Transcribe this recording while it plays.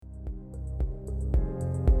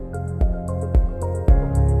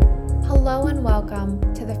Hello and welcome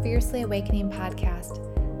to the Fiercely Awakening podcast.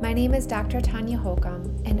 My name is Dr. Tanya Holcomb,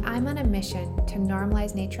 and I'm on a mission to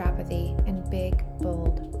normalize naturopathy in big,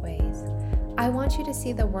 bold ways. I want you to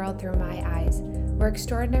see the world through my eyes, where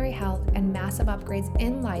extraordinary health and massive upgrades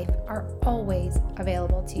in life are always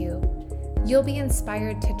available to you. You'll be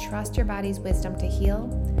inspired to trust your body's wisdom to heal,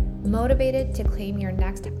 motivated to claim your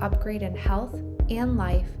next upgrade in health and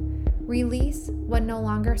life, release what no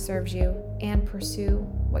longer serves you, and pursue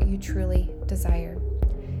what you truly desire.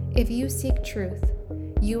 If you seek truth,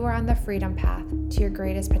 you are on the freedom path to your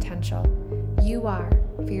greatest potential. You are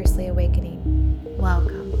Fiercely Awakening.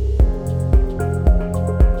 Welcome.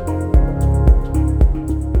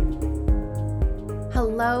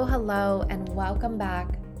 Hello, and welcome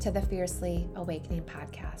back to the Fiercely Awakening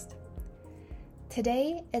podcast.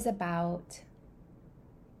 Today is about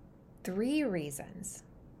 3 reasons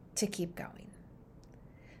to keep going.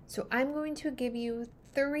 So I'm going to give you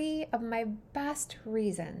 3 of my best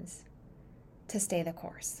reasons to stay the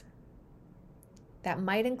course. That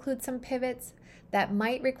might include some pivots, that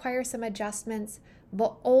might require some adjustments,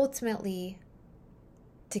 but ultimately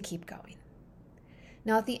to keep going.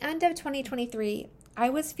 Now, at the end of 2023, I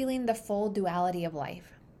was feeling the full duality of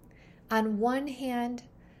life. On one hand,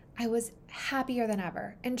 I was happier than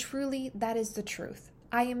ever, and truly that is the truth.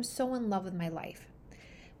 I am so in love with my life.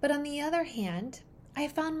 But on the other hand, I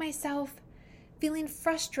found myself feeling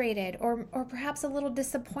frustrated or perhaps a little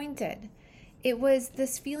disappointed. It was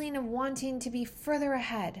this feeling of wanting to be further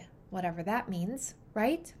ahead, whatever that means,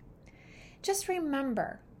 right? Just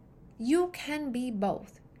remember, you can be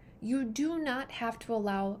both. You do not have to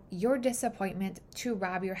allow your disappointment to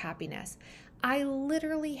rob your happiness. I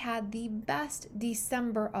literally had the best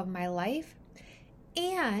December of my life,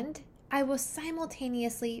 and I was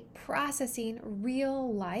simultaneously processing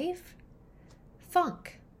real life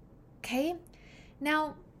funk, okay?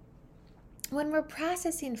 Now, when we're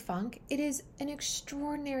processing funk, it is an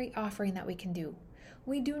extraordinary offering that we can do.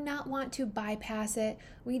 We do not want to bypass it.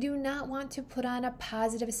 We do not want to put on a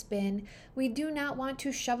positive spin. We do not want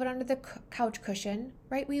to shove it under the couch cushion,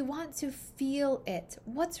 right? We want to feel it.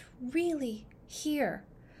 What's really here?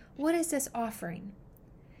 What is this offering?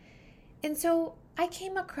 And so I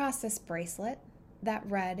came across this bracelet that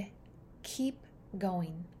read, "Keep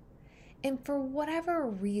going." And for whatever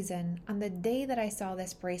reason, on the day that I saw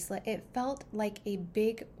this bracelet, it felt like a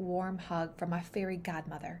big warm hug from a fairy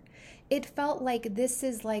godmother. It felt like this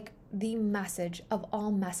is like the message of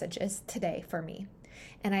all messages today for me.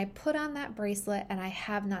 And I put on that bracelet and I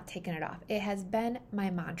have not taken it off. It has been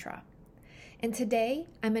my mantra. And today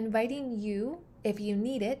I'm inviting you, if you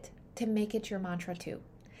need it, to make it your mantra too.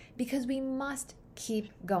 Because we must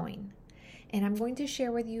keep going. And I'm going to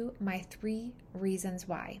share with you my 3 reasons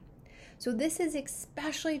why. So this is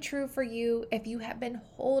especially true for you if you have been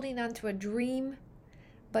holding on to a dream,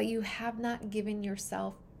 but you have not given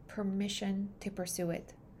yourself permission to pursue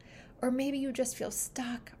it. Or maybe you just feel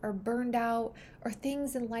stuck or burned out, or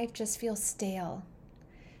things in life just feel stale.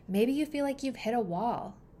 Maybe you feel like you've hit a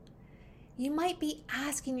wall. You might be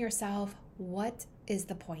asking yourself, what is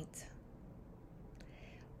the point?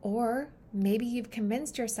 Or maybe you've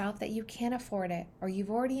convinced yourself that you can't afford it, or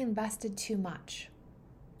you've already invested too much.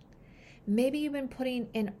 Maybe you've been putting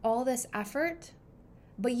in all this effort,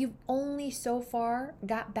 but you've only so far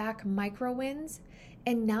got back micro wins,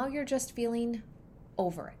 and now you're just feeling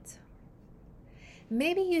over it.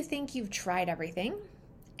 Maybe you think you've tried everything,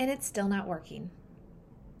 and it's still not working.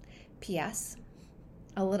 P.S.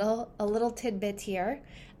 A little tidbit here.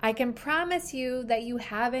 I can promise you that you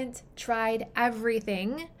haven't tried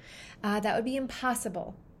everything. That would be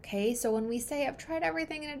impossible. Okay, so when we say I've tried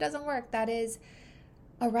everything and it doesn't work, that is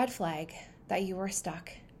a red flag that you are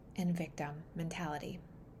stuck in victim mentality.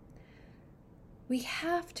 We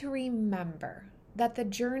have to remember that the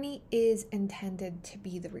journey is intended to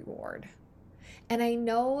be the reward. And I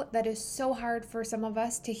know that is so hard for some of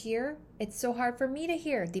us to hear. It's so hard for me to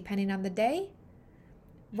hear, depending on the day.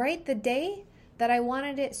 Right? The day that I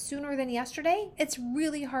wanted it sooner than yesterday, it's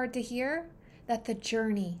really hard to hear that the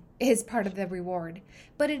journey is part of the reward.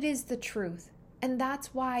 But it is the truth. And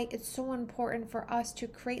that's why it's so important for us to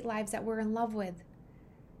create lives that we're in love with.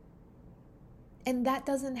 And that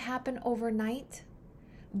doesn't happen overnight,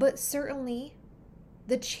 but certainly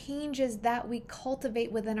the changes that we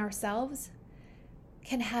cultivate within ourselves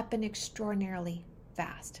can happen extraordinarily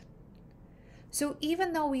fast. So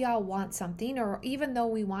even though we all want something, or even though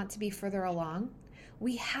we want to be further along,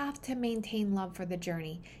 we have to maintain love for the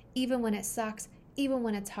journey, even when it sucks, even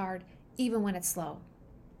when it's hard, even when it's slow.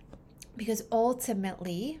 Because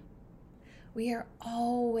ultimately, we are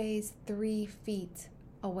always 3 feet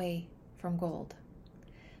away from gold.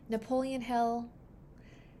 Napoleon Hill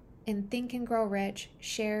in Think and Grow Rich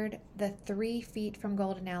shared the 3 feet from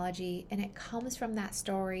gold analogy, and it comes from that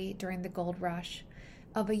story during the gold rush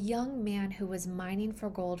of a young man who was mining for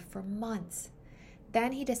gold for months.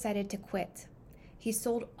 Then he decided to quit. He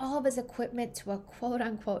sold all of his equipment to a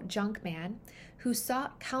quote-unquote junk man who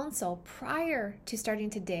sought counsel prior to starting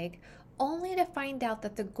to dig, only to find out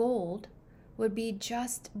that the gold would be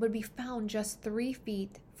found just 3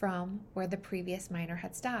 feet from where the previous miner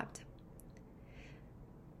had stopped.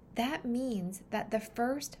 That means that the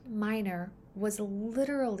first miner was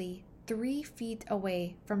literally 3 feet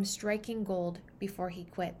away from striking gold before he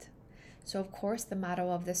quit. So of course the motto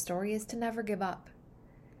of this story is to never give up.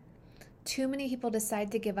 Too many people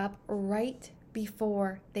decide to give up right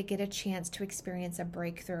before they get a chance to experience a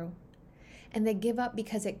breakthrough. And they give up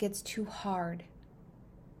because it gets too hard.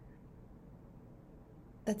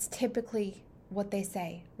 That's typically what they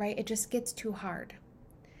say, right? It just gets too hard.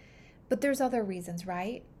 But there's other reasons,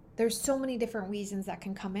 right? There's so many different reasons that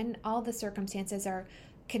can come in. All the circumstances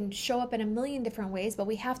can show up in a million different ways, but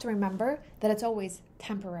we have to remember that it's always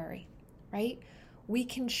temporary, right? We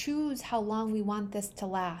can choose how long we want this to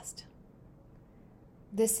last.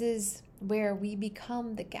 This is where we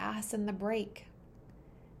become the gas and the brake.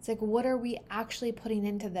 It's like, what are we actually putting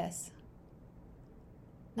into this?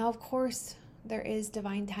 Now, of course, there is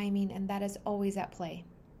divine timing, and that is always at play.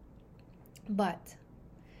 But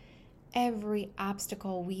every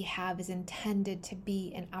obstacle we have is intended to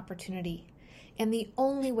be an opportunity. And the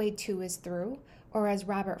only way to is through, or as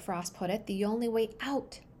Robert Frost put it, the only way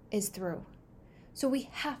out is through. So we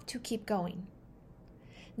have to keep going.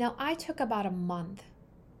 Now, I took about a month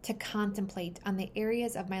to contemplate on the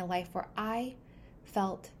areas of my life where I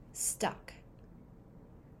felt stuck.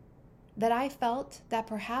 That I felt that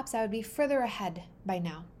perhaps I would be further ahead by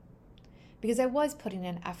now. Because I was putting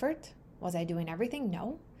in effort. Was I doing everything?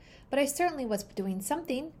 No. But I certainly was doing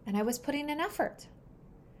something, and I was putting in effort.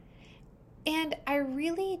 And I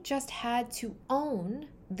really just had to own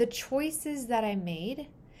the choices that I made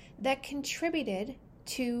that contributed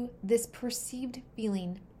to this perceived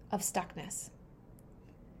feeling of stuckness.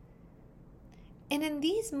 And in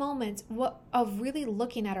these moments of really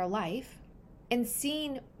looking at our life and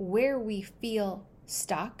seeing where we feel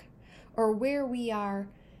stuck or where we are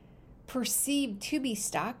perceived to be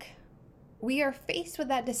stuck, we are faced with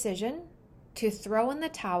that decision to throw in the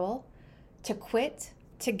towel, to quit,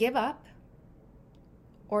 to give up,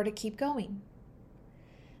 or to keep going.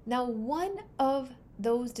 Now, one of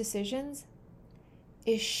those decisions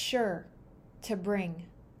is sure to bring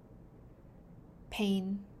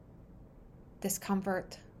pain,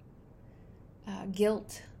 discomfort,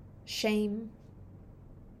 guilt, shame,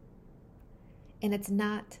 and it's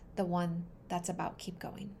not the one that's about keep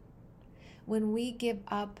going. When we give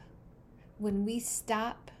up, when we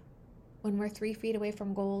stop, when we're 3 feet away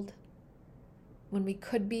from gold, when we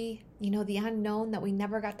could be, the unknown that we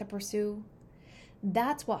never got to pursue,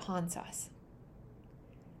 that's what haunts us.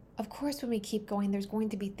 Of course, when we keep going, there's going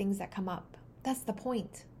to be things that come up. That's the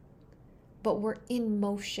point. But we're in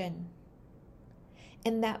motion.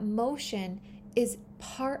 And that motion is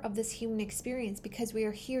part of this human experience because we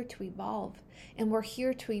are here to evolve. And we're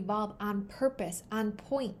here to evolve on purpose, on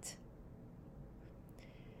point.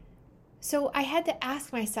 So I had to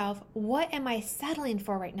ask myself, what am I settling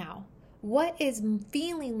for right now? What is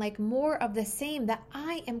feeling like more of the same that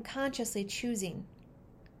I am consciously choosing?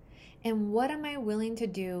 And what am I willing to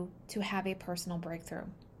do to have a personal breakthrough?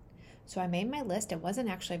 So I made my list. It wasn't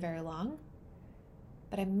actually very long,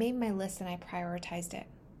 but I made my list and I prioritized it.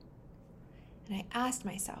 And I asked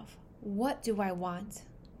myself, what do I want?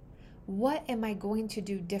 What am I going to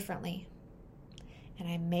do differently? And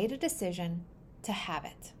I made a decision to have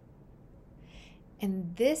it.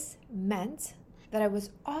 And this meant that I was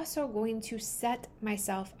also going to set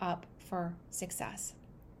myself up for success.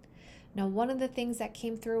 Now, one of the things that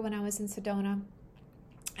came through when I was in Sedona,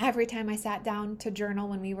 every time I sat down to journal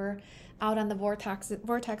when we were out on the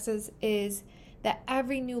vortexes, is that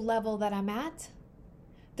every new level that I'm at,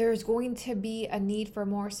 there's going to be a need for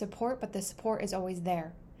more support, but the support is always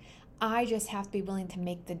there. I just have to be willing to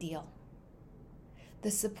make the deal.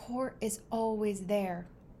 The support is always there.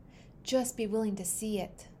 Just be willing to see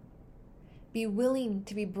it. Be willing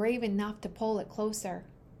to be brave enough to pull it closer.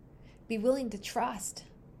 Be willing to trust.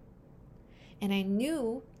 And I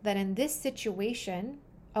knew that in this situation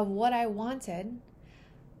of what I wanted,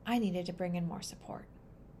 I needed to bring in more support.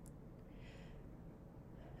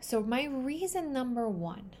 So my reason number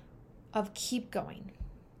one of keep going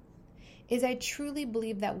is I truly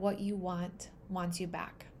believe that what you want wants you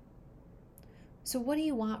back. So what do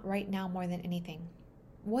you want right now more than anything?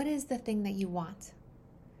 What is the thing that you want?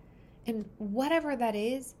 And whatever that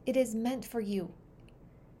is, it is meant for you.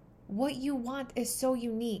 What you want is so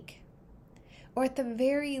unique. Or at the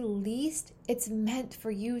very least, it's meant for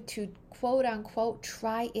you to quote unquote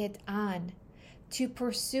try it on, to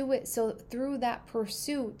pursue it. So through that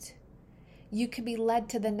pursuit, you could be led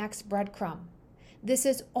to the next breadcrumb. This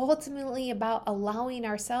is ultimately about allowing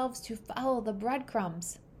ourselves to follow the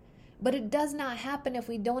breadcrumbs. But it does not happen if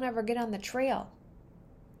we don't ever get on the trail.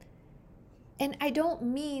 And I don't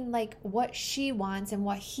mean like what she wants and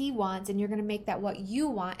what he wants and you're going to make that what you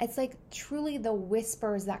want. It's like truly the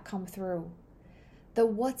whispers that come through. The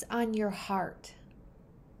what's on your heart.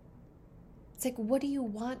 It's like, what do you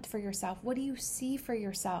want for yourself? What do you see for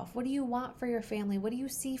yourself? What do you want for your family? What do you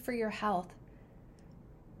see for your health?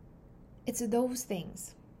 It's those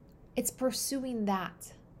things. It's pursuing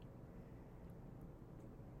that.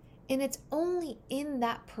 And it's only in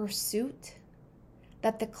that pursuit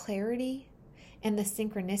that the clarity and the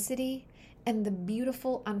synchronicity and the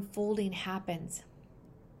beautiful unfolding happens.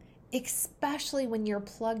 Especially when you're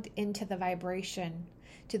plugged into the vibration,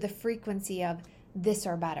 to the frequency of this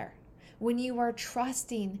or better. When you are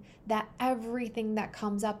trusting that everything that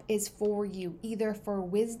comes up is for you, either for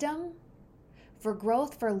wisdom, for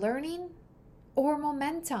growth, for learning, or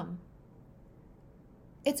momentum.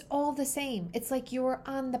 It's all the same. It's like you're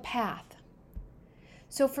on the path.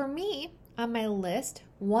 So for me, on my list,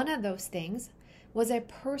 one of those things was a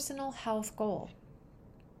personal health goal.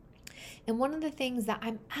 And one of the things that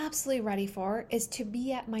I'm absolutely ready for is to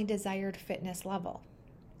be at my desired fitness level.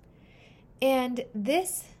 And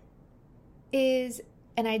this is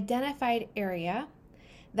an identified area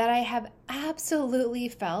that I have absolutely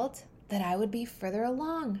felt that I would be further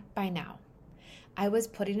along by now. I was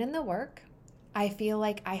putting in the work. I feel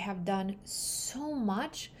like I have done so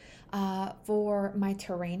much for my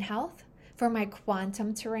terrain health, for my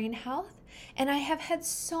quantum terrain health, and I have had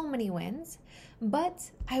so many wins, but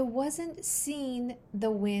I wasn't seeing the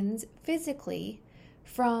wins physically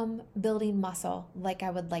from building muscle like I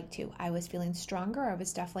would like to. I was feeling stronger. I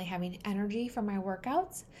was definitely having energy from my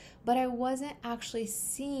workouts, but I wasn't actually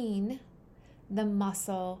seeing the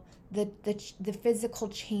muscle, the physical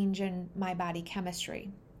change in my body chemistry.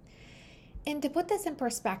 And to put this in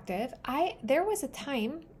perspective, there was a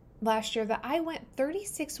time last year that I went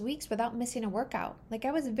 36 weeks without missing a workout. Like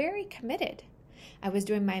I was very committed. I was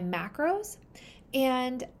doing my macros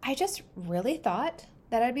and I just really thought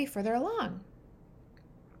that I'd be further along.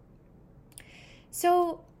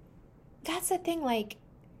 So that's the thing, like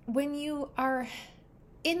when you are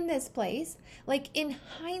in this place, like in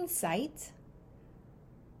hindsight,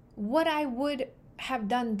 what I would have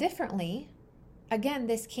done differently, again,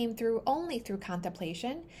 this came through only through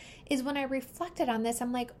contemplation, is when I reflected on this,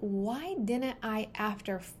 I'm like, why didn't I,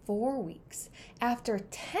 after 4 weeks, after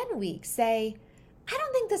 10 weeks, say, I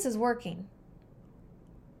don't think this is working?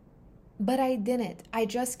 But I didn't. I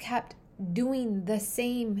just kept doing the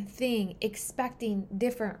same thing, expecting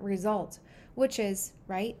different results, which is,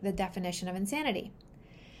 right, the definition of insanity.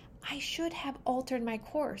 I should have altered my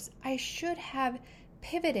course. I should have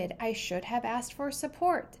pivoted. I should have asked for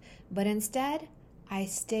support. But instead, I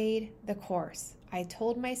stayed the course. I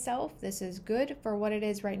told myself this is good for what it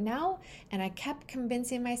is right now, and I kept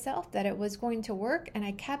convincing myself that it was going to work, and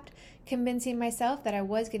I kept convincing myself that I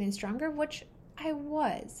was getting stronger, which I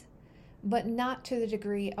was, but not to the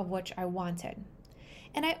degree of which I wanted.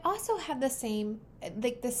 And I also have the same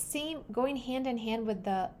going hand in hand with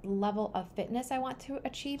the level of fitness I want to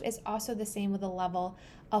achieve is also the same with the level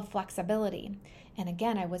of flexibility. And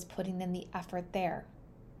again, I was putting in the effort there.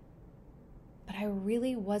 But I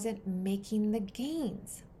really wasn't making the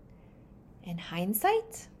gains. In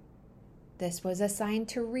hindsight, this was a sign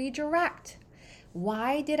to redirect.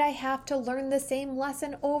 Why did I have to learn the same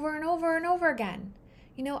lesson over and over and over again?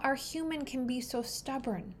 You know, our human can be so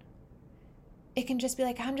stubborn. It can just be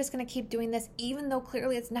like, I'm just going to keep doing this, even though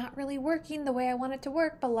clearly it's not really working the way I want it to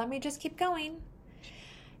work, but let me just keep going.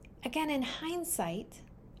 Again, in hindsight,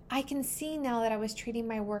 I can see now that I was treating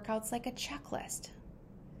my workouts like a checklist.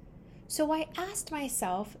 So I asked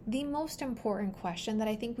myself the most important question that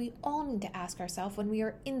I think we all need to ask ourselves when we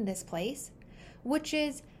are in this place, which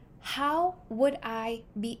is, how would I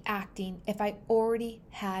be acting if I already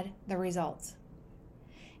had the results?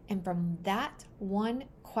 And from that one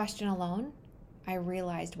question alone, I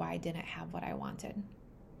realized why I didn't have what I wanted.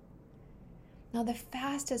 Now, the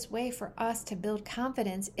fastest way for us to build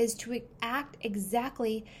confidence is to act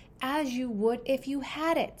exactly as you would if you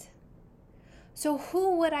had it. So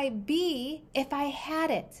who would I be if I had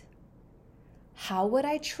it? How would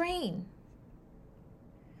I train?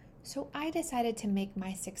 So I decided to make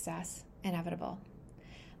my success inevitable.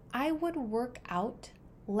 I would work out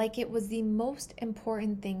like it was the most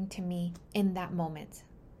important thing to me in that moment.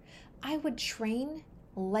 I would train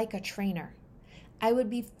like a trainer. I would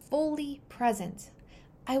be fully present.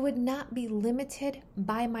 I would not be limited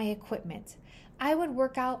by my equipment. I would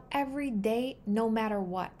work out every day no matter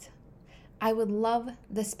what. I would love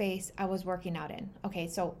the space I was working out in. Okay,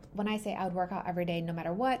 so when I say I would work out every day no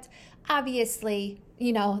matter what, obviously,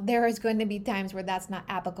 there is going to be times where that's not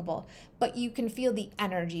applicable, but you can feel the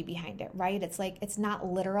energy behind it, right? It's like, it's not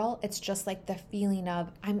literal. It's just like the feeling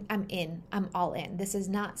of I'm all in. This is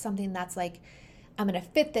not something that's like, I'm going to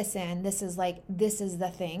fit this in. This is the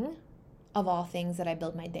thing of all things that I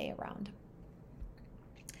build my day around.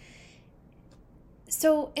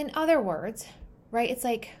 So in other words, right, it's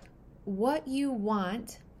like what you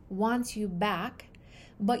want wants you back,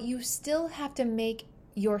 but you still have to make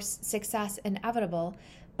your success inevitable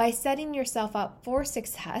by setting yourself up for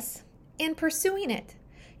success and pursuing it.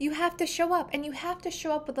 You have to show up, and you have to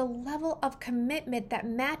show up with a level of commitment that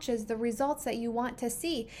matches the results that you want to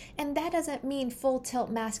see. And that doesn't mean full tilt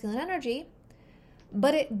masculine energy,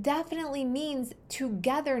 but it definitely means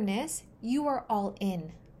togetherness. You are all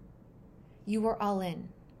in. You are all in.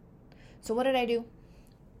 So what did I do?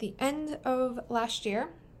 The end of last year,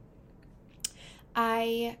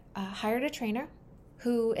 I hired a trainer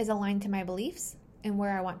who is aligned to my beliefs and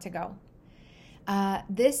where I want to go.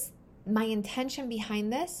 My intention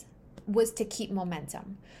behind this was to keep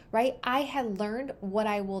momentum, right? I had learned what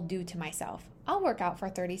I will do to myself. I'll work out for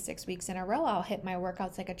 36 weeks in a row. I'll hit my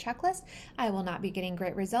workouts like a checklist. I will not be getting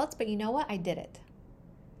great results, but you know what? I did it.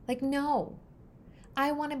 No.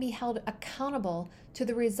 I want to be held accountable to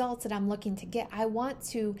the results that I'm looking to get. I want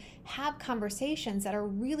to have conversations that are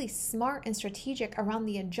really smart and strategic around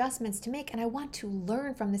the adjustments to make, and I want to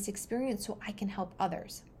learn from this experience so I can help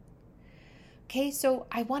others. Okay, so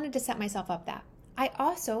I wanted to set myself up that. I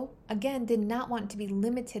also, again, did not want to be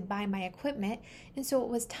limited by my equipment, and so it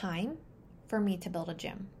was time for me to build a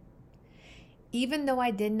gym. Even though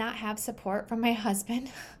I did not have support from my husband,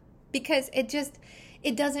 because it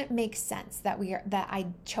doesn't make sense that I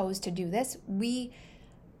chose to do this.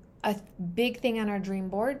 A big thing on our dream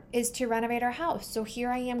board is to renovate our house. So here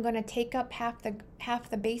I am going to take up half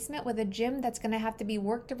the basement with a gym that's going to have to be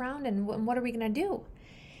worked around, and what are we going to do?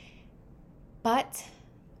 But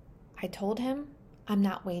I told him I'm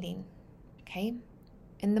not waiting. Okay?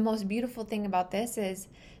 And the most beautiful thing about this is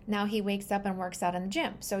now he wakes up and works out in the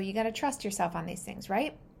gym. So you got to trust yourself on these things,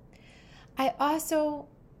 right? I also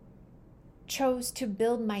chose to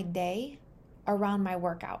build my day around my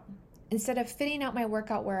workout. Instead of fitting out my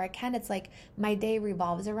workout where I can, it's like my day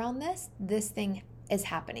revolves around this thing is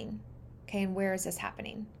happening. Okay, and where is this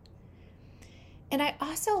happening? And I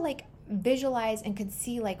also visualize and could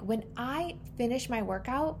see when I finish my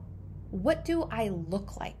workout, what do I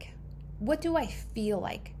look like? What do I feel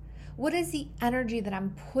like? What is the energy that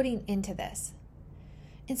I'm putting into this?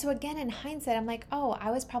 And so again, in hindsight, I'm like, oh,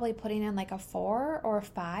 I was probably putting in a 4 or a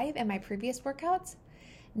 5 in my previous workouts.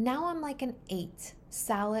 Now I'm an 8,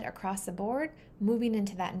 solid across the board, moving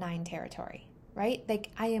into that 9 territory, right?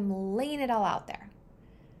 I am laying it all out there.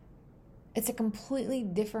 It's a completely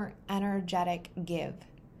different energetic give.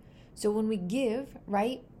 So when we give,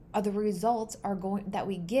 right, the results that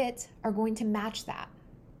we get are going to match that.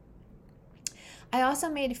 I also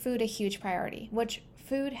made food a huge priority, which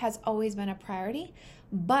food has always been a priority.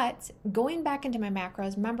 But going back into my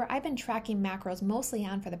macros, remember, I've been tracking macros mostly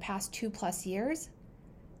on for the past 2+ years.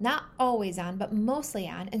 Not always on, but mostly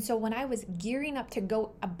on. And so when I was gearing up to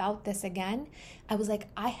go about this again, I was like,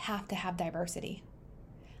 I have to have diversity.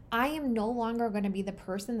 I am no longer going to be the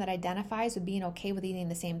person that identifies with being okay with eating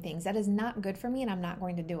the same things. That is not good for me, and I'm not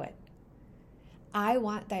going to do it. I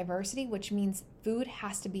want diversity, which means food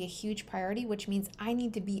has to be a huge priority, which means I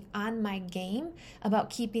need to be on my game about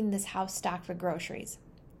keeping this house stocked with groceries.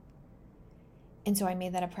 And so I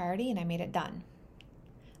made that a priority, and I made it done.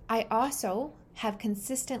 I also have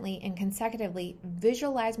consistently and consecutively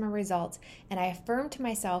visualized my results, and I affirm to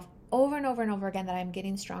myself over and over and over again that I'm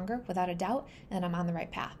getting stronger without a doubt, and I'm on the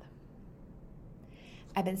right path.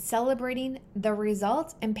 I've been celebrating the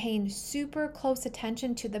results and paying super close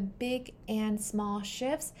attention to the big and small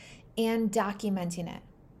shifts and documenting it.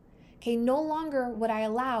 Okay, no longer would I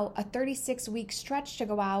allow a 36-week stretch to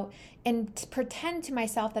go out and pretend to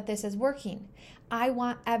myself that this is working. I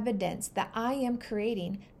want evidence that I am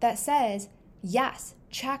creating that says, yes,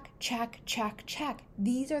 check, check, check, check.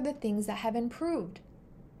 These are the things that have improved.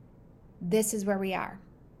 This is where we are.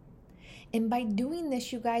 And by doing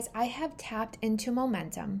this, you guys, I have tapped into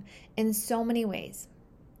momentum in so many ways.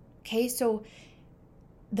 Okay, so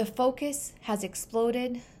the focus has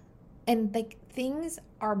exploded, and things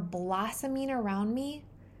are blossoming around me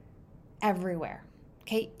everywhere.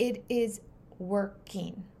 Okay, it is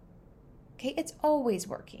working. Okay, it's always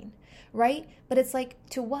working, right? But it's like,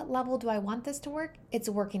 to what level do I want this to work? It's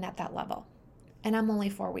working at that level. And I'm only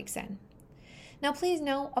 4 weeks in. Now, please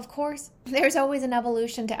know, of course, there's always an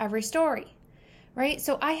evolution to every story, right?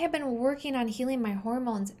 So I have been working on healing my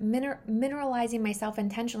hormones, mineralizing myself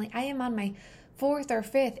intentionally. I am on my 4th or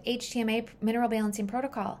 5th HTMA mineral balancing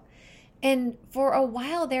protocol. And for a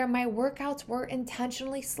while there, my workouts were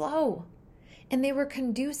intentionally slow and they were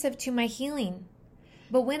conducive to my healing.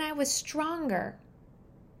 But when I was stronger,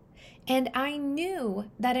 and I knew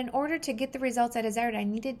that in order to get the results I desired, I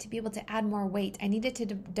needed to be able to add more weight. I needed to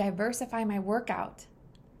diversify my workout.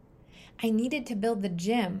 I needed to build the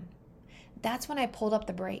gym. That's when I pulled up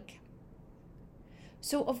the brake.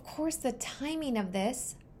 So, of course, the timing of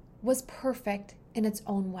this was perfect in its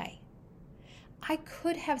own way. I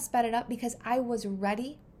could have sped it up because I was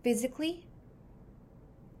ready physically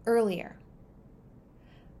earlier.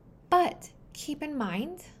 But keep in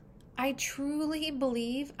mind, I truly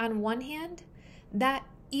believe on one hand that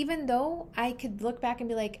even though I could look back and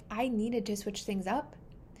be like, I needed to switch things up,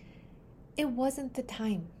 it wasn't the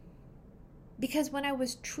time. Because when I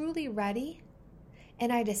was truly ready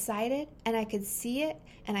and I decided and I could see it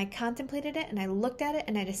and I contemplated it and I looked at it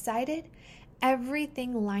and I decided,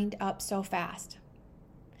 everything lined up so fast.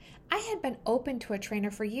 I had been open to a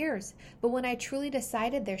trainer for years, but when I truly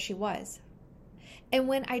decided, there she was. And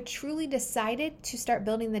when I truly decided to start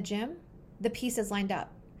building the gym, the pieces lined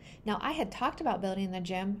up. Now, I had talked about building the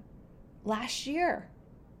gym last year.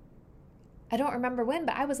 I don't remember when,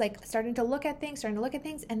 but I was like starting to look at things,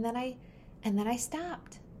 and then I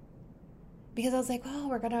stopped. Because I was like, oh,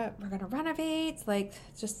 we're gonna renovate. Like,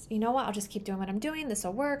 just, you know what? I'll just keep doing what I'm doing. This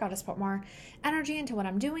will work. I'll just put more energy into what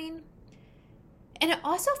I'm doing. And it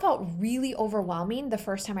also felt really overwhelming the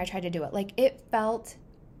first time I tried to do it. Like, it felt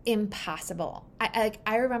impossible.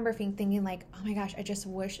 I remember thinking like, oh my gosh, I just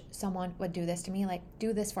wish someone would do this to me, like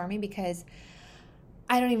do this for me, because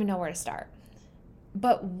I don't even know where to start.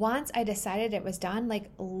 But once I decided it was done, like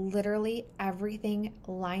literally everything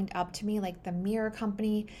lined up to me, like the mirror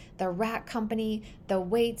company, the rack company, the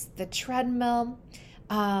weights, the treadmill.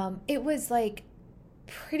 It was like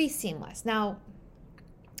pretty seamless. Now,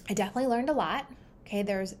 I definitely learned a lot. Okay,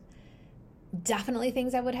 there's definitely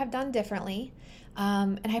things I would have done differently.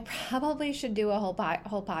 And I probably should do a whole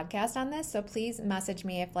podcast on this. So please message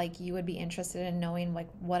me if like you would be interested in knowing like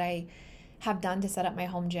what I have done to set up my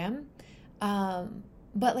home gym.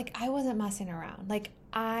 But like, I wasn't messing around. Like,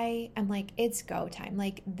 I am like, it's go time.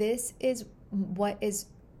 Like, this is what is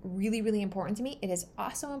really, really important to me. It is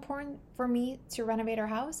also important for me to renovate our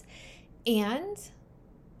house. And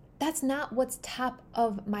that's not what's top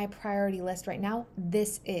of my priority list right now.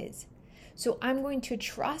 This is. So I'm going to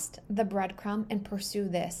trust the breadcrumb and pursue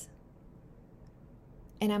this.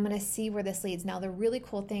 And I'm going to see where this leads. Now, the really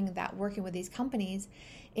cool thing that working with these companies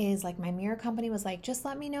is like my mirror company was like, just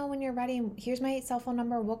let me know when you're ready. Here's my cell phone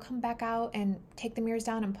number. We'll come back out and take the mirrors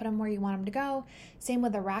down and put them where you want them to go. Same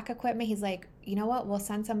with the rack equipment. He's like, you know what? We'll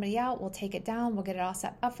send somebody out. We'll take it down. We'll get it all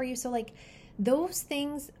set up for you. So like those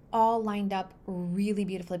things all lined up really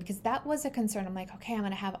beautifully, because that was a concern. I'm like, okay, I'm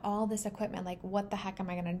going to have all this equipment. Like, what the heck am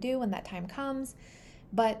I going to do when that time comes?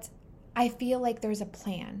 But I feel like there's a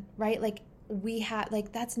plan, right? Like, we had,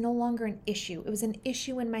 like, that's no longer an issue. It was an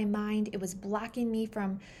issue in my mind. It was blocking me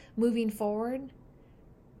from moving forward.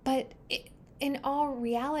 But in all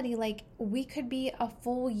reality, like, we could be a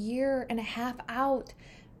full year and a half out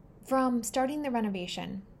from starting the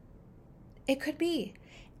renovation. It could be.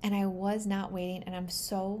 And I was not waiting, and I'm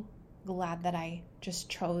so glad that I just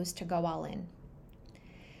chose to go all in.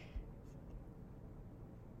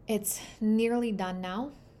 It's nearly done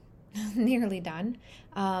now. Nearly done.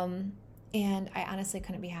 And I honestly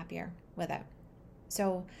couldn't be happier with it.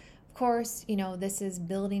 So, of course, you know, this is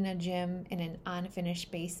building a gym in an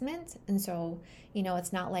unfinished basement. And so, you know,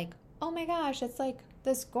 it's not like, oh my gosh, it's like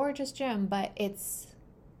this gorgeous gym, but it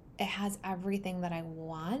has everything that I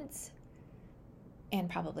want and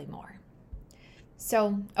probably more.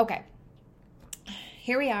 So, okay,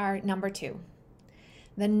 here we are, number 2.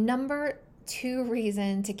 The number 2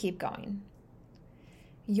 reason to keep going.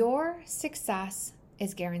 Your success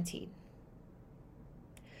is guaranteed.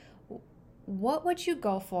 What would you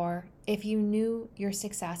go for if you knew your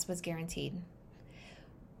success was guaranteed?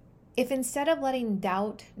 If instead of letting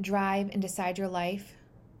doubt drive and decide your life,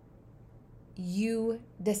 you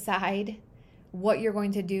decide what you're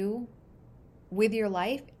going to do with your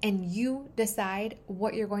life and you decide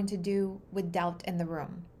what you're going to do with doubt in the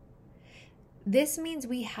room. This means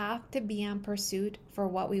we have to be on pursuit for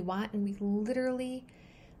what we want, and we literally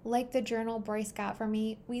like the journal Bryce got for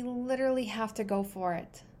me, we literally have to go for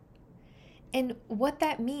it. And what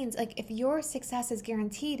that means, like if your success is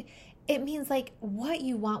guaranteed, it means like what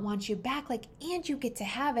you want wants you back, like, and you get to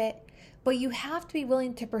have it, but you have to be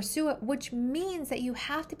willing to pursue it, which means that you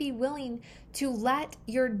have to be willing to let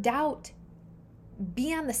your doubt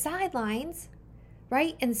be on the sidelines,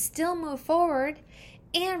 right? And still move forward.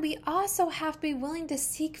 And we also have to be willing to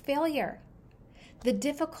seek failure. The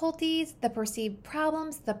difficulties, the perceived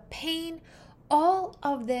problems, the pain, all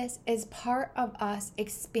of this is part of us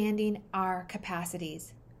expanding our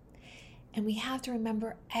capacities. And we have to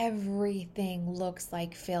remember everything looks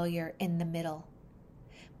like failure in the middle.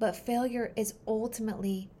 But failure is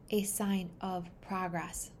ultimately a sign of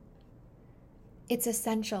progress. It's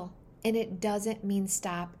essential, and it doesn't mean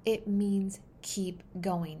stop. It means keep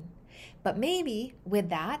going. But maybe with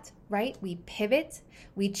that, right, we pivot,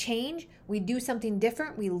 we change, we do something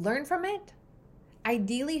different, we learn from it.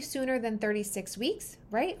 Ideally sooner than 36 weeks,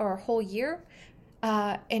 right, or a whole year.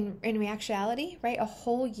 In actuality, right, a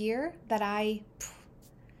whole year that I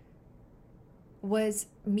was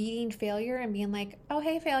meeting failure and being like, oh,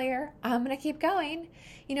 hey, failure, I'm going to keep going.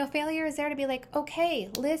 You know, failure is there to be like, okay,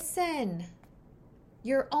 listen,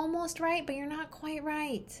 you're almost right, but you're not quite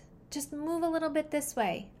right. Just move a little bit this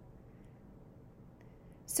way.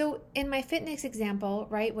 So in my fitness example,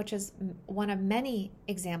 right, which is one of many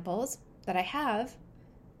examples that I have,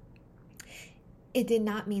 it did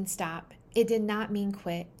not mean stop. It did not mean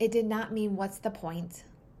quit. It did not mean what's the point.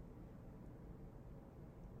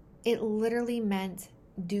 It literally meant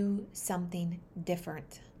do something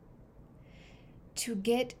different. To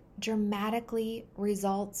get dramatically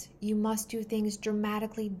results, you must do things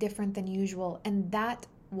dramatically different than usual. And that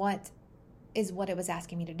what it was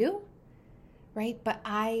asking me to do, right? But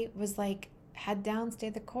I was like, head down,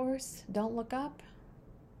 stay the course, don't look up.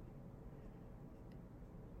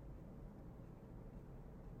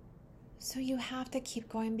 So you have to keep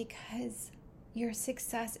going because your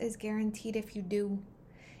success is guaranteed if you do.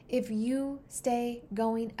 If you stay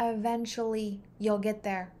going, eventually you'll get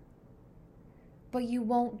there. But you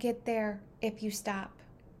won't get there if you stop.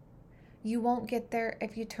 You won't get there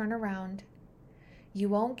if you turn around. You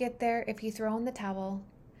won't get there if you throw in the towel.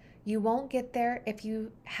 You won't get there if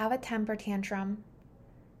you have a temper tantrum.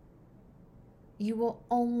 You will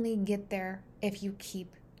only get there if you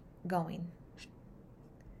keep going.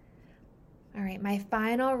 All right, my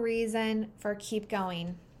final reason for keep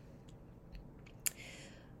going.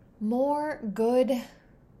 More good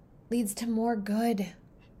leads to more good.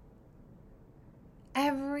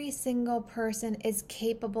 Every single person is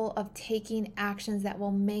capable of taking actions that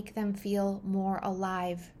will make them feel more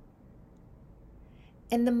alive.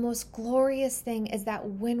 And the most glorious thing is that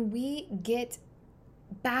when we get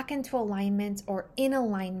back into alignment or in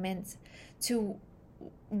alignment to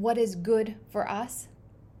what is good for us,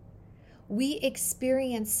 we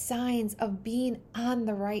experience signs of being on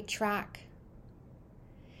the right track.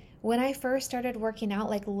 When I first started working out,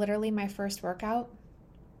 like literally my first workout,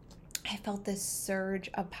 I felt this surge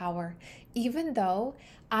of power. Even though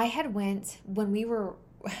I had went, when we were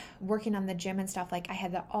working on the gym and stuff, like I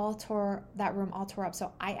had that room all tore up.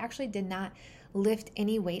 So I actually did not lift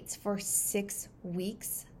any weights for 6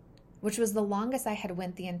 weeks, which was the longest I had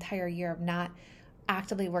went the entire year of not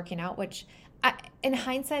actively working out, which in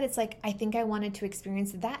hindsight, it's like, I think I wanted to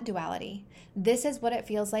experience that duality. This is what it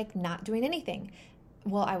feels like not doing anything.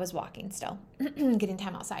 Well, I was walking still, getting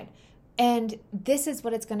time outside. And this is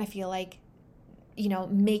what it's going to feel like, you know,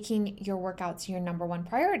 making your workouts your number one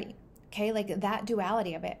priority. Okay, like that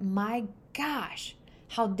duality of it. My gosh,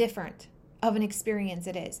 how different of an experience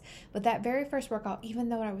it is. But that very first workout, even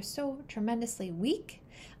though I was so tremendously weak,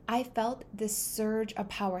 I felt this surge of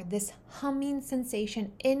power, this humming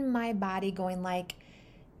sensation in my body going like,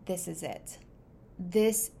 this is it.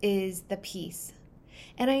 This is the piece.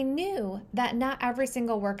 And I knew that not every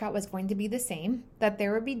single workout was going to be the same, that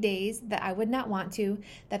there would be days that I would not want to,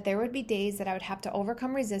 that there would be days that I would have to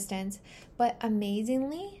overcome resistance. But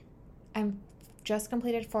amazingly, I'm just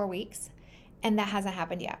completed 4 weeks and that hasn't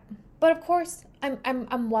happened yet. But of course,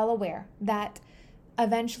 I'm well aware that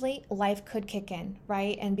eventually life could kick in,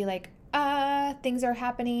 right? And be like, things are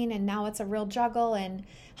happening and now it's a real juggle and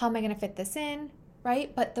how am I going to fit this in,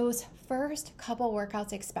 right? But those first couple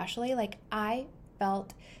workouts especially, like I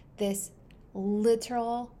felt this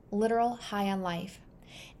literal high on life.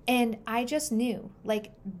 And I just knew,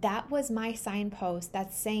 like, that was my signpost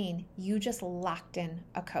that's saying you just locked in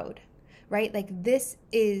a code, right? Like, this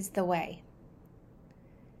is the way.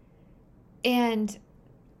 And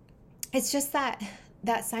it's just that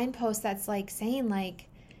signpost that's like saying, like,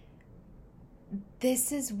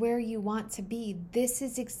 this is where you want to be. This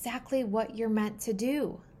is exactly what you're meant to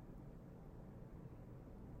do.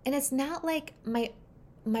 And it's not like my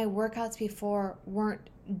workouts before weren't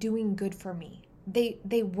doing good for me.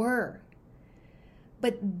 They were.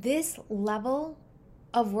 But this level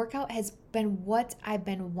of workout has been what I've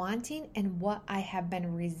been wanting and what I have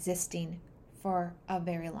been resisting for a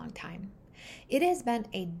very long time. It has been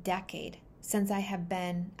a decade since I have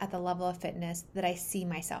been at the level of fitness that I see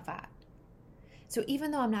myself at. So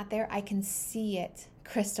even though I'm not there, I can see it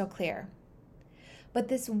crystal clear. But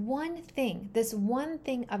this one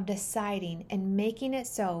thing of deciding and making it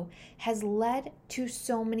so has led to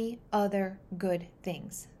so many other good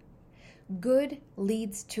things. Good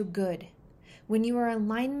leads to good. When you are in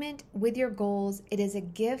alignment with your goals, it is a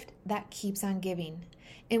gift that keeps on giving.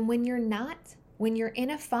 And when you're not, when you're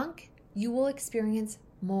in a funk, you will experience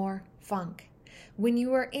more funk. When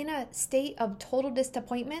you are in a state of total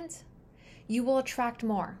disappointment, you will attract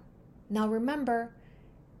more. Now remember,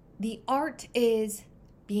 the art is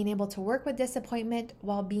being able to work with disappointment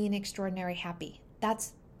while being extraordinarily happy.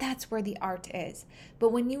 That's where the art is.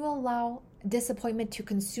 But when you allow disappointment to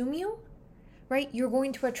consume you, right, you're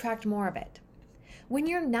going to attract more of it. When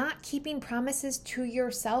you're not keeping promises to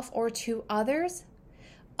yourself or to others,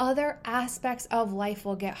 other aspects of life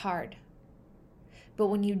will get hard. But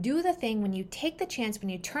when you do the thing, when you take the chance, when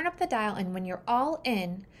you turn up the dial, and when you're all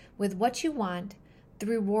in with what you want, the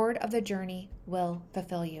reward of the journey will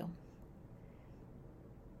fulfill you.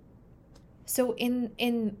 So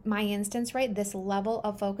in my instance, right, this level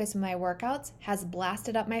of focus in my workouts has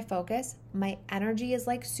blasted up my focus. My energy is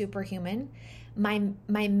like superhuman. My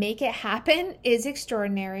make it happen is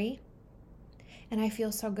extraordinary. And I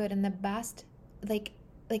feel so good and the best. Like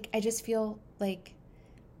I just feel like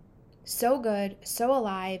so good, so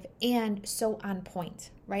alive, and so on point,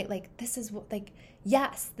 right? Like this is what, like,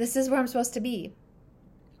 yes, this is where I'm supposed to be.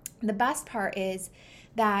 The best part is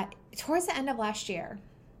that towards the end of last year,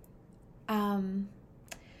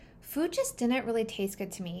 food just didn't really taste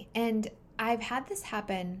good to me. And I've had this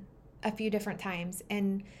happen a few different times.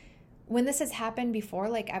 And when this has happened before,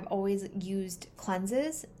 like I've always used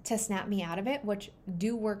cleanses to snap me out of it, which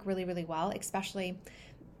do work really, really well, especially,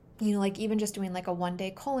 you know, like even just doing like a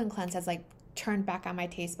 1-day colon cleanse has like turned back on my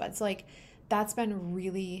taste buds. So like that's been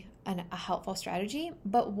really a helpful strategy.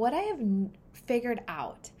 But what I have figured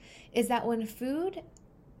out is that when food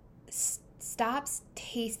stops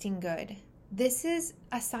tasting good, this is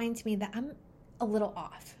a sign to me that I'm a little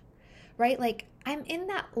off, right? Like I'm in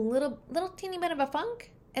that little teeny bit of a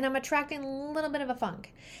funk and I'm attracting a little bit of a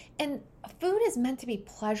funk. And food is meant to be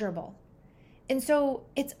pleasurable. And so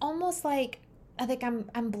it's almost like I think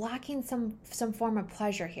I'm blocking some form of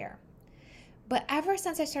pleasure here. But ever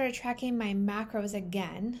since I started tracking my macros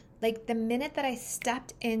again, like the minute that I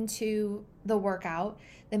stepped into the workout,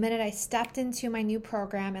 the minute I stepped into my new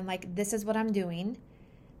program and like, this is what I'm doing,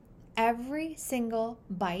 every single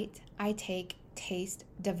bite I take tastes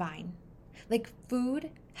divine. Like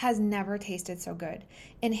food has never tasted so good.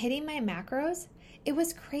 And hitting my macros, it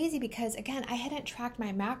was crazy because again, I hadn't tracked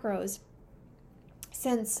my macros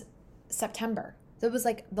since September. So it was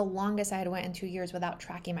like the longest I had went in 2 years without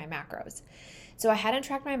tracking my macros. So I hadn't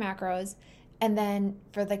tracked my macros. And then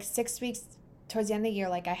for like 6 weeks towards the end of the year,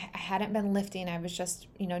 like I hadn't been lifting. I was just,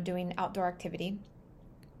 you know, doing outdoor activity.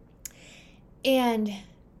 And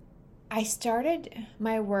I started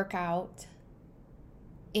my workout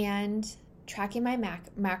and tracking my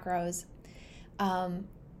macros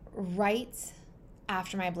right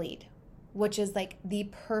after my bleed, which is like the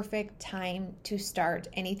perfect time to start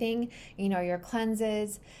anything. You know, your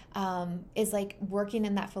cleanses is like working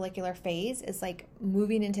in that follicular phase, is like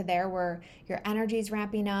moving into there where your energy is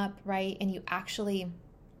ramping up, right? And you actually,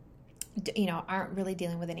 you know, aren't really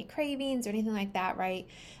dealing with any cravings or anything like that, right?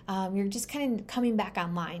 You're just kind of coming back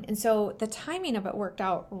online. And so the timing of it worked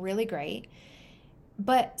out really great.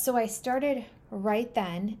 But so I started right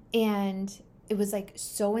then, and it was like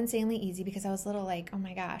so insanely easy because I was a little like, oh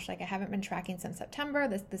my gosh, like I haven't been tracking since September.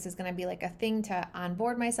 This is going to be like a thing to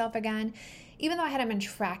onboard myself again. Even though I hadn't been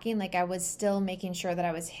tracking, like I was still making sure that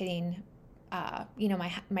I was hitting, you know,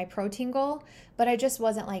 my protein goal, but I just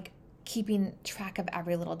wasn't like keeping track of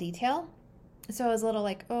every little detail. So I was a little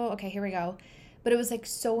like, oh, okay, here we go. But it was like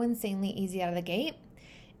so insanely easy out of the gate.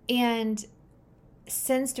 And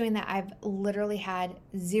since doing that, I've literally had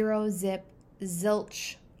zero, zip,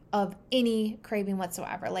 zilch of any craving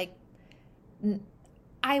whatsoever. Like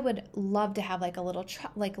I would love to have like a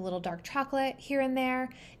little dark chocolate here and there,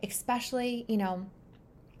 especially, you know,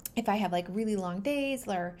 if I have like really long days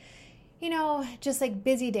or, you know, just like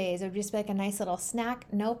busy days. It would just be like a nice little snack.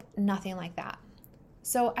 Nope, nothing like that.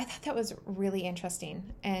 So I thought that was really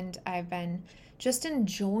interesting. And I've been just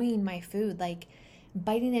enjoying my food, like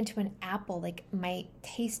biting into an apple, like my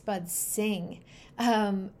taste buds sing.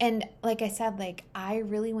 And like I said, like I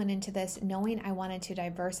really went into this knowing I wanted to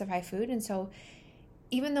diversify food. And so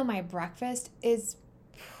even though my breakfast is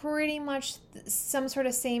pretty much some sort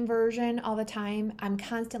of same version all the time, I'm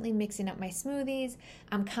constantly mixing up my smoothies.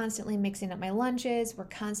 I'm constantly mixing up my lunches. We're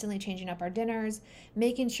constantly changing up our dinners,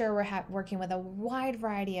 making sure we're working with a wide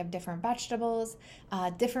variety of different vegetables,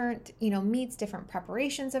 different, meats, different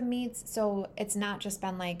preparations of meats. So it's not just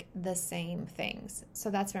been like the same things.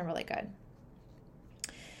 So that's been really good.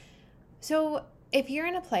 So if you're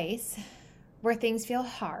in a place where things feel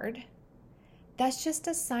hard, that's just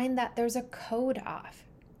a sign that there's a code off.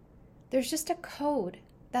 There's just a code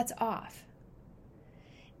that's off.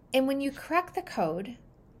 And when you correct the code,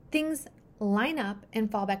 things line up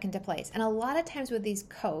and fall back into place. And a lot of times with these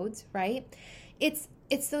codes, right, it's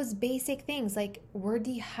those basic things like we're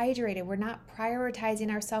dehydrated, we're not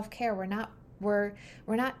prioritizing our self-care, we're not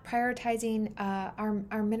prioritizing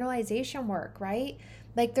our mineralization work, right?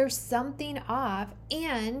 Like there's something off,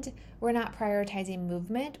 and we're not prioritizing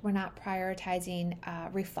movement, we're not prioritizing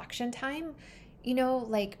reflection time.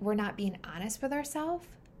 Like we're not being honest with ourselves.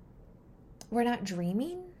 We're not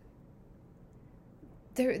dreaming.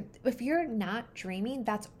 If you're not dreaming,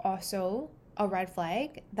 that's also a red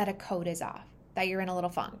flag that a code is off, that you're in a little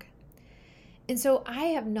funk. And so I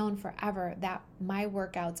have known forever that my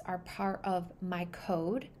workouts are part of my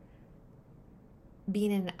code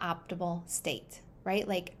being in an optimal state, right?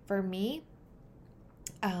 Like for me,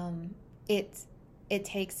 it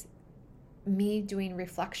takes me doing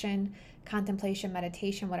reflection, contemplation,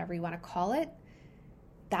 meditation, whatever you want to call it.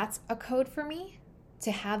 That's a code for me,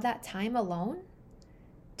 to have that time alone,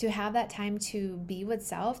 to have that time to be with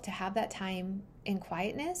self, to have that time in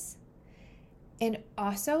quietness, and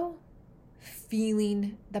also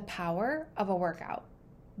feeling the power of a workout.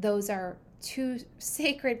 Those are two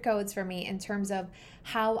sacred codes for me in terms of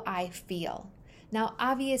how I feel. Now,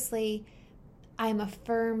 obviously, I'm a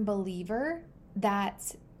firm believer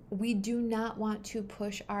that we do not want to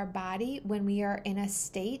push our body when we are in a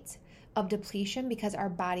state of depletion, because our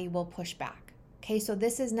body will push back. Okay, so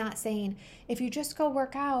this is not saying if you just go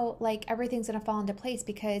work out, like everything's going to fall into place,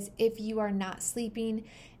 because if you are not sleeping,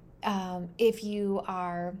 if you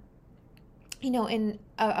are, in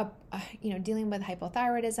dealing with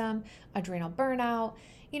hypothyroidism, adrenal burnout,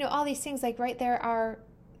 all these things, like right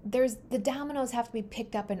there's the dominoes have to be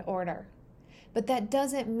picked up in order. But that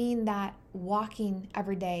doesn't mean that walking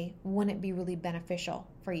every day wouldn't be really beneficial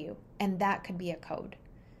for you. And that could be a code.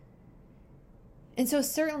 And so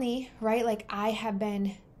certainly, right, like I have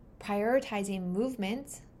been prioritizing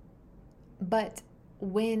movement, but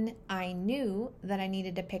when I knew that I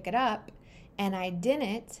needed to pick it up and I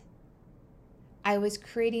didn't, I was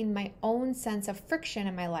creating my own sense of friction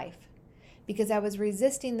in my life because I was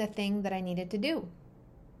resisting the thing that I needed to do.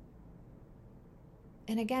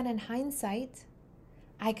 And again, in hindsight,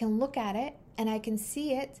 I can look at it and I can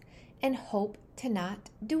see it and hope to not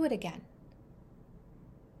do it again.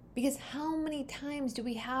 Because how many times do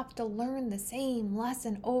we have to learn the same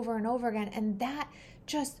lesson over and over again? And that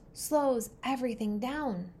just slows everything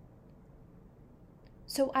down.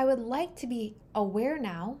 So I would like to be aware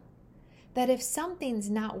now that if something's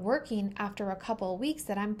not working after a couple of weeks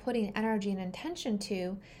that I'm putting energy and intention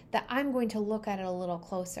to, that I'm going to look at it a little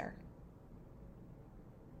closer.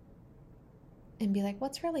 And be like,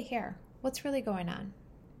 what's really here? What's really going on?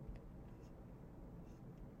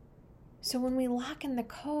 So when we lock in the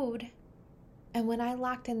code, and when I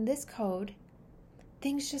locked in this code,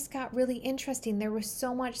 things just got really interesting. There was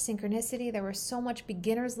so much synchronicity. There was so much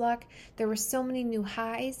beginner's luck. There were so many new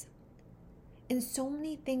highs. And so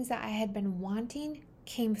many things that I had been wanting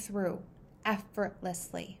came through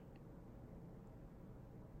effortlessly.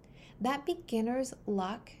 That beginner's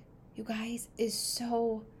luck, you guys, is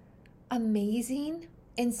so amazing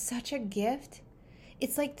and such a gift.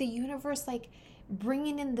 It's like the universe, like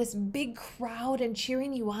bringing in this big crowd and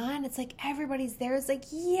cheering you on. It's like everybody's there. It's like,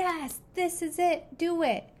 yes, this is it. Do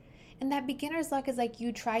it. And that beginner's luck is like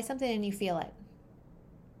you try something and you feel it.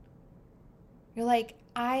 You're like,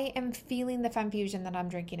 I am feeling the Femfusion that I'm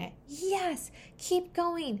drinking it. Yes, keep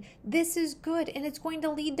going. This is good and it's going to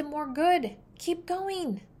lead to more good. Keep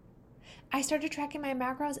going. I started tracking my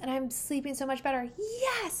macros and I'm sleeping so much better.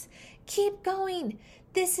 Yes, keep going.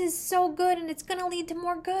 This is so good and it's going to lead to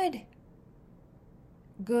more good.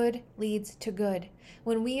 Good leads to good.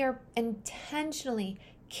 When we are intentionally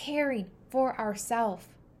caring for ourselves,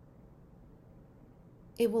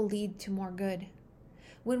 it will lead to more good.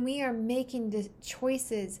 when we are making the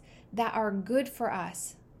choices that are good for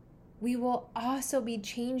us, we will also be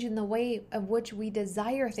changing the way of which we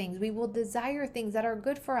desire things. We will desire things that are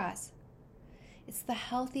good for us. It's the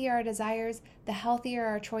healthier our desires, the healthier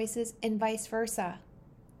our choices, and vice versa.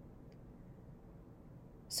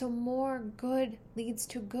 So more good leads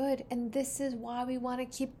to good. And this is why we want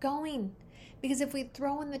to keep going. Because if we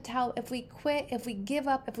throw in the towel, if we quit, if we give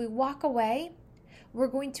up, if we walk away, we're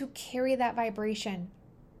going to carry that vibration.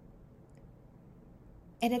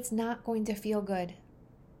 And it's not going to feel good.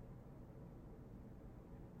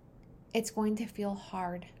 It's going to feel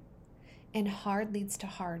hard. And hard leads to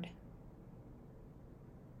hard.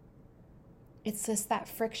 It's just that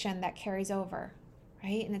friction that carries over,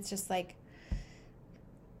 right? And it's just like,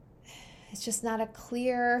 it's just not a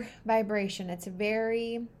clear vibration. There's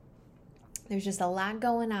just a lot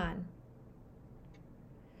going on.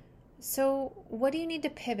 So what do you need to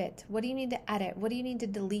pivot? What do you need to edit? What do you need to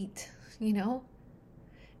delete?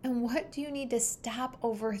 And what do you need to stop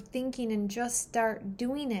overthinking and just start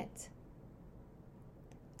doing it?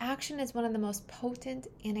 Action is one of the most potent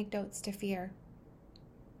antidotes to fear.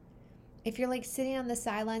 If you're like sitting on the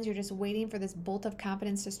sidelines, you're just waiting for this bolt of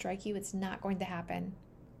confidence to strike you, it's not going to happen.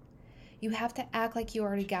 You have to act like you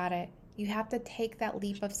already got it. You have to take that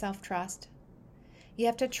leap of self-trust. You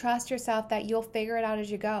have to trust yourself that you'll figure it out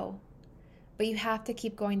as you go. But you have to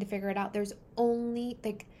keep going to figure it out. There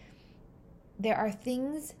are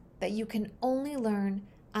things that you can only learn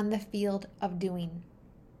on the field of doing.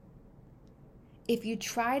 If you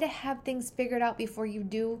try to have things figured out before you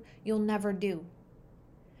do, you'll never do.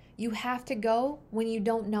 You have to go when you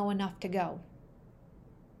don't know enough to go.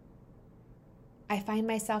 I find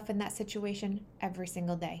myself in that situation every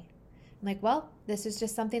single day. I'm like, well, this is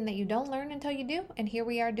just something that you don't learn until you do, and here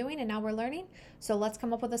we are doing, and now we're learning, so let's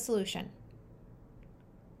come up with a solution.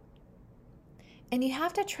 And you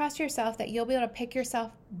have to trust yourself that you'll be able to pick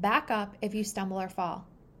yourself back up if you stumble or fall.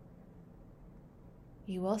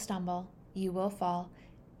 You will stumble, you will fall,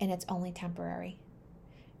 and it's only temporary.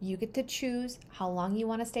 You get to choose how long you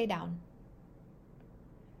want to stay down.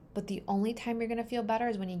 But the only time you're going to feel better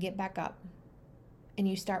is when you get back up and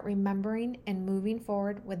you start remembering and moving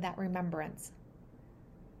forward with that remembrance.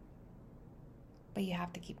 But you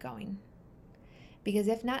have to keep going. Because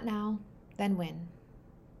if not now, then when?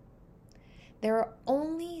 There are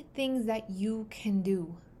only things that you can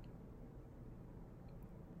do.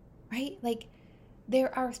 Right? Like,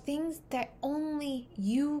 there are things that only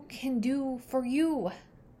you can do for you.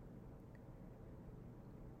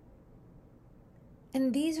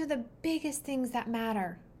 And these are the biggest things that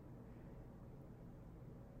matter.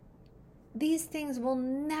 These things will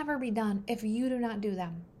never be done if you do not do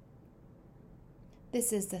them.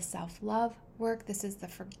 This is the self-love work. This is the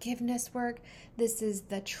forgiveness work. This is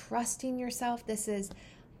the trusting yourself. This is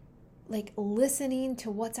like listening to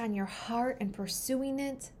what's on your heart and pursuing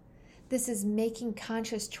it. This is making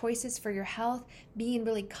conscious choices for your health, being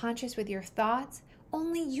really conscious with your thoughts.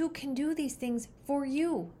 Only you can do these things for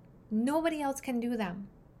you. Nobody else can do them.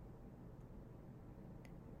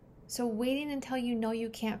 So waiting until you know you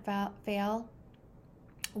can't fail,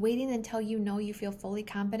 waiting until you know you feel fully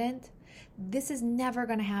competent, this is never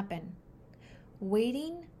going to happen.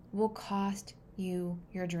 Waiting will cost you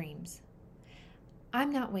your dreams.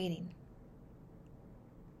 I'm not waiting.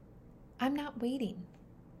 I'm not waiting.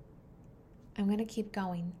 I'm going to keep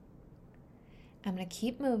going. I'm going to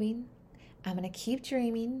keep moving. I'm going to keep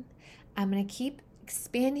dreaming. I'm going to keep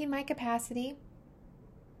expanding my capacity.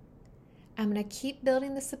 I'm going to keep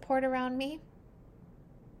building the support around me.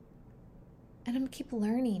 And I'm going to keep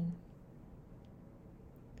learning.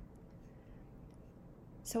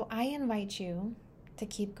 So I invite you to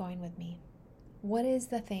keep going with me. What is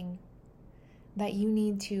the thing that you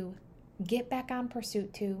need to get back on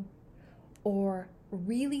pursuit to, or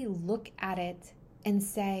really look at it and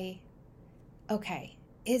say, okay,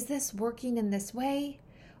 is this working in this way?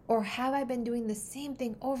 Or have I been doing the same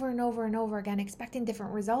thing over and over and over again, expecting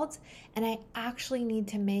different results, and I actually need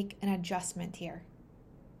to make an adjustment here?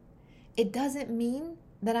 It doesn't mean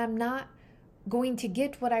that I'm not going to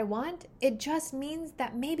get what I want. It just means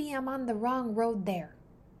that maybe I'm on the wrong road there.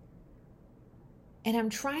 And I'm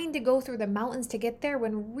trying to go through the mountains to get there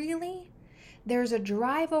when really there's a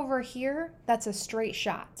drive over here that's a straight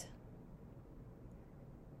shot.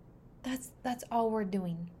 That's all we're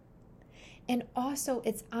doing. And also,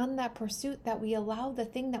 it's on that pursuit that we allow the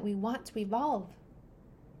thing that we want to evolve.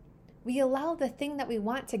 We allow the thing that we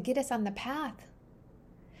want to get us on the path.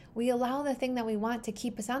 We allow the thing that we want to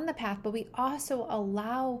keep us on the path, but we also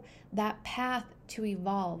allow that path to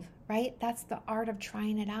evolve, right? That's the art of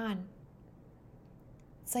trying it on.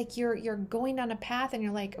 It's like you're going down a path and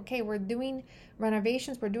you're like, okay, we're doing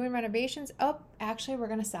renovations. Oh, actually, we're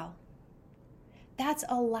going to sell. That's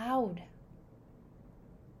allowed.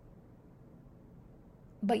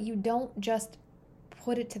 But you don't just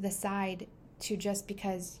put it to the side to just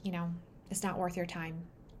because, it's not worth your time.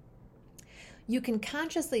 You can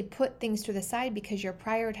consciously put things to the side because you're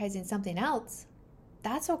prioritizing something else.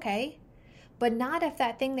 That's okay. But not if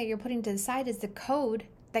that thing that you're putting to the side is the code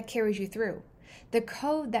that carries you through. The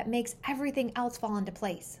code that makes everything else fall into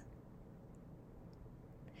place.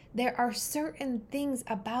 There are certain things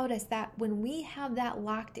about us that when we have that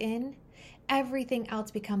locked in, everything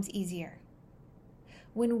else becomes easier.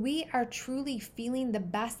 When we are truly feeling the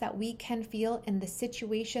best that we can feel in the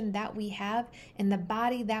situation that we have, in the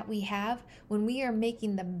body that we have, when we are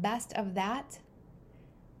making the best of that,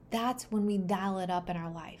 that's when we dial it up in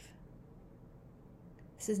our life.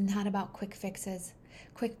 This is not about quick fixes.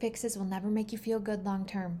 Quick fixes will never make you feel good long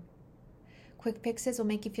term. Quick fixes will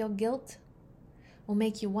make you feel guilt, will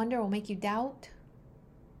make you wonder, will make you doubt.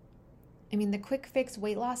 I mean, the quick fix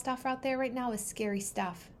weight loss stuff out there right now is scary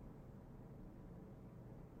stuff.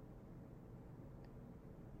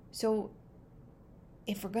 So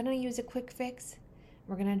if we're going to use a quick fix,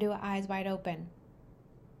 we're going to do it eyes wide open.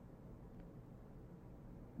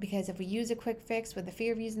 Because if we use a quick fix with the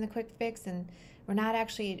fear of using the quick fix and we're not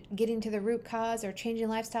actually getting to the root cause or changing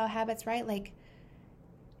lifestyle habits, right? Like,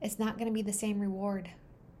 it's not going to be the same reward.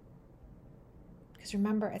 Because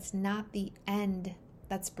remember, it's not the end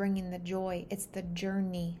that's bringing the joy. It's the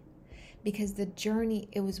journey. Because the journey,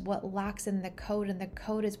 it was what locks in the code, and the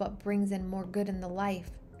code is what brings in more good in the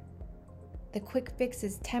life. The quick fix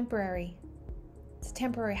is temporary. It's a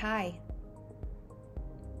temporary high.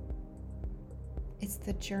 It's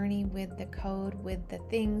the journey with the code, with the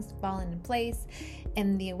things falling in place,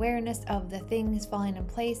 and the awareness of the things falling in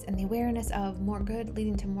place, and the awareness of more good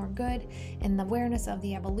leading to more good, and the awareness of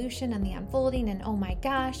the evolution and the unfolding, and oh my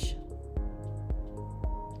gosh,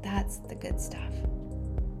 that's the good stuff.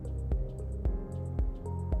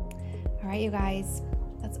 All right, you guys,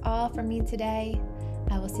 that's all from me today.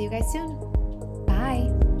 I will see you guys soon.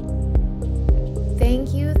 Bye.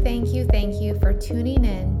 Thank you for tuning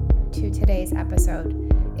in to today's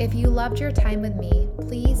episode. If you loved your time with me,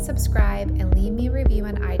 please subscribe and leave me a review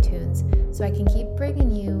on iTunes so I can keep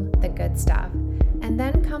bringing you the good stuff. And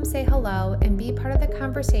then come say hello and be part of the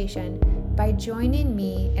conversation by joining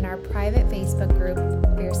me in our private Facebook group,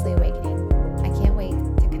 Fiercely Awakening.